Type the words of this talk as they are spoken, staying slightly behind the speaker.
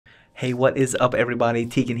Hey, what is up everybody?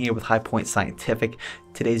 Teagan here with High Point Scientific.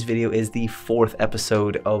 Today's video is the 4th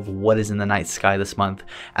episode of What is in the Night Sky this month.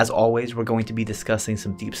 As always, we're going to be discussing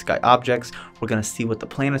some deep sky objects. We're going to see what the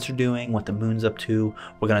planets are doing, what the moon's up to.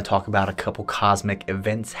 We're going to talk about a couple cosmic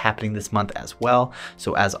events happening this month as well.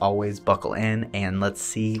 So as always, buckle in and let's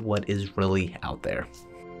see what is really out there.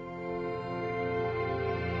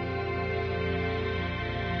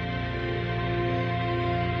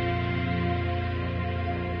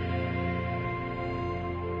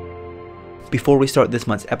 Before we start this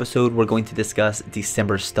month's episode, we're going to discuss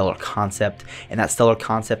December's stellar concept, and that stellar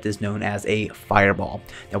concept is known as a fireball.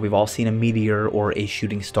 Now, we've all seen a meteor or a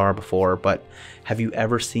shooting star before, but have you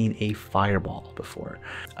ever seen a fireball before?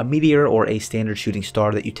 A meteor or a standard shooting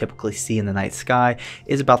star that you typically see in the night sky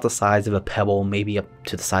is about the size of a pebble, maybe up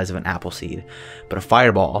to the size of an apple seed. But a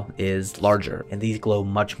fireball is larger, and these glow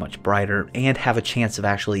much brighter and have a chance of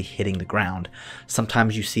actually hitting the ground.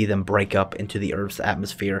 Sometimes you see them break up into the Earth's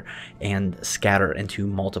atmosphere and scatter into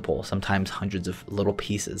multiple, sometimes hundreds of little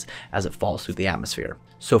pieces as it falls through the atmosphere.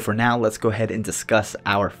 So for now, let's go ahead and discuss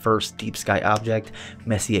our first deep sky object,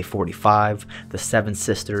 Messier 45, the Seven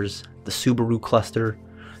Sisters, the Subaru cluster,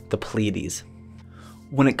 the Pleiades.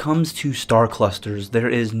 When it comes to star clusters, there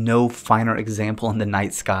is no finer example in the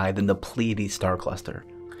night sky than the Pleiades star cluster.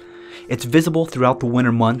 It's visible throughout the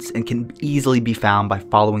winter months and can easily be found by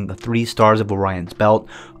following the 3 stars of Orion's belt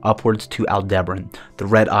upwards to Aldebaran, the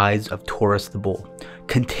red eyes of Taurus the bull.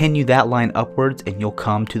 Continue that line upwards and you'll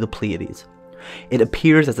come to the Pleiades. It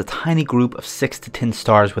appears as a tiny group of 6 to 10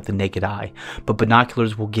 stars with the naked eye, but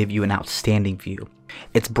binoculars will give you an outstanding view.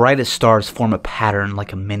 Its brightest stars form a pattern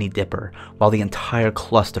like a mini dipper, while the entire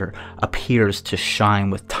cluster appears to shine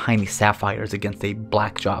with tiny sapphires against a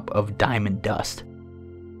backdrop of diamond dust.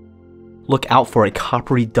 Look out for a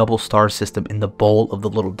coppery double star system in the bowl of the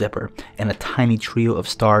Little Dipper, and a tiny trio of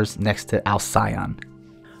stars next to Alcyon.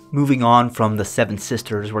 Moving on from the Seven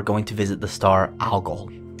Sisters, we're going to visit the star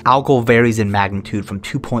Algol. Algol varies in magnitude from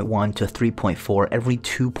 2.1 to 3.4 every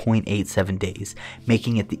 2.87 days,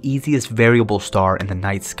 making it the easiest variable star in the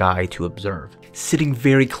night sky to observe. Sitting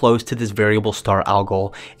very close to this variable star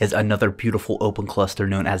Algol is another beautiful open cluster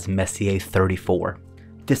known as Messier 34.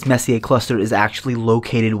 This Messier cluster is actually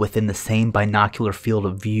located within the same binocular field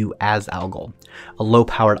of view as Algol. A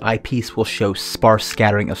low-powered eyepiece will show sparse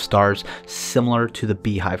scattering of stars similar to the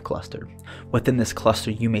Beehive cluster. Within this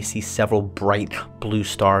cluster, you may see several bright blue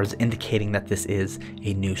stars, indicating that this is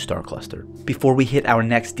a new star cluster. Before we hit our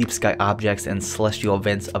next deep sky objects and celestial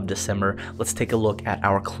events of December, let's take a look at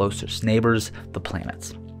our closest neighbors, the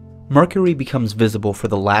planets. Mercury becomes visible for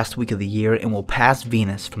the last week of the year and will pass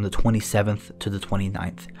Venus from the 27th to the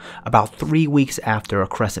 29th, about 3 weeks after a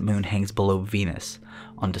crescent moon hangs below Venus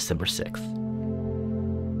on December 6th.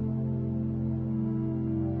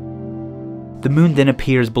 The moon then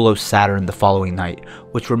appears below Saturn the following night,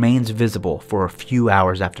 which remains visible for a few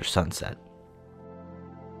hours after sunset.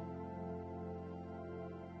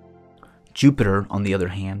 Jupiter, on the other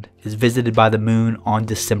hand, is visited by the moon on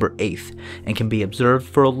December 8th and can be observed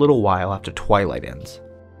for a little while after twilight ends.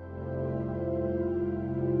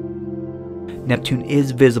 Neptune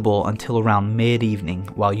is visible until around mid-evening,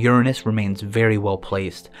 while Uranus remains very well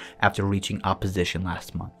placed after reaching opposition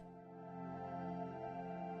last month.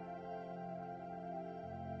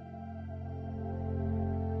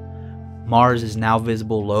 Mars is now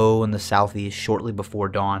visible low in the southeast shortly before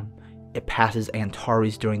dawn. It passes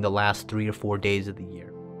Antares during the last 3 or 4 days of the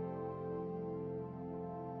year.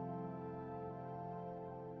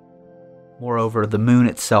 Moreover, the moon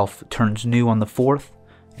itself turns new on the 4th,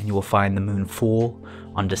 and you will find the moon full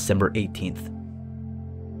on December 18th.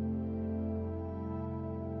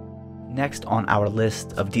 Next on our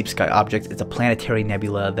list of deep sky objects is a planetary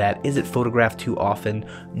nebula that isn't photographed too often,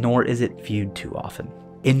 nor is it viewed too often.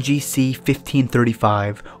 In GC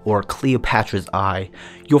 1535, or Cleopatra's Eye,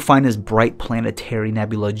 you'll find this bright planetary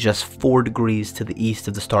nebula just 4 degrees to the east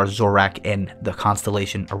of the star Zorak in the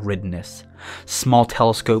constellation Eridanus. Small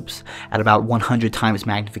telescopes at about 100 times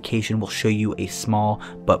magnification will show you a small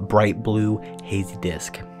but bright blue hazy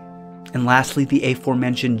disk. And lastly, the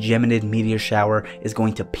aforementioned Geminid meteor shower is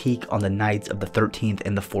going to peak on the nights of the 13th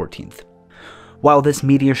and the 14th. While this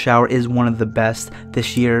meteor shower is one of the best,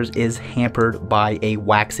 this year's is hampered by a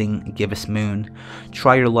waxing gibbous moon.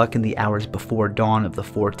 Try your luck in the hours before dawn of the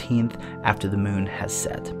 14th after the moon has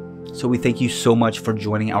set. So we thank you so much for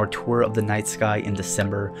joining our tour of the night sky in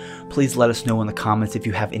December. Please let us know in the comments if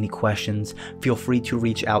you have any questions. Feel free to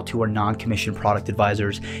reach out to our non-commissioned product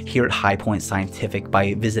advisors here at High Point Scientific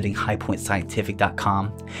by visiting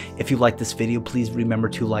highpointscientific.com. If you like this video, please remember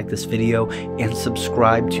to like this video and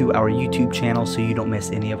subscribe to our YouTube channel so you don't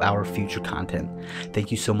miss any of our future content.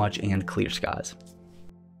 Thank you so much, and clear skies.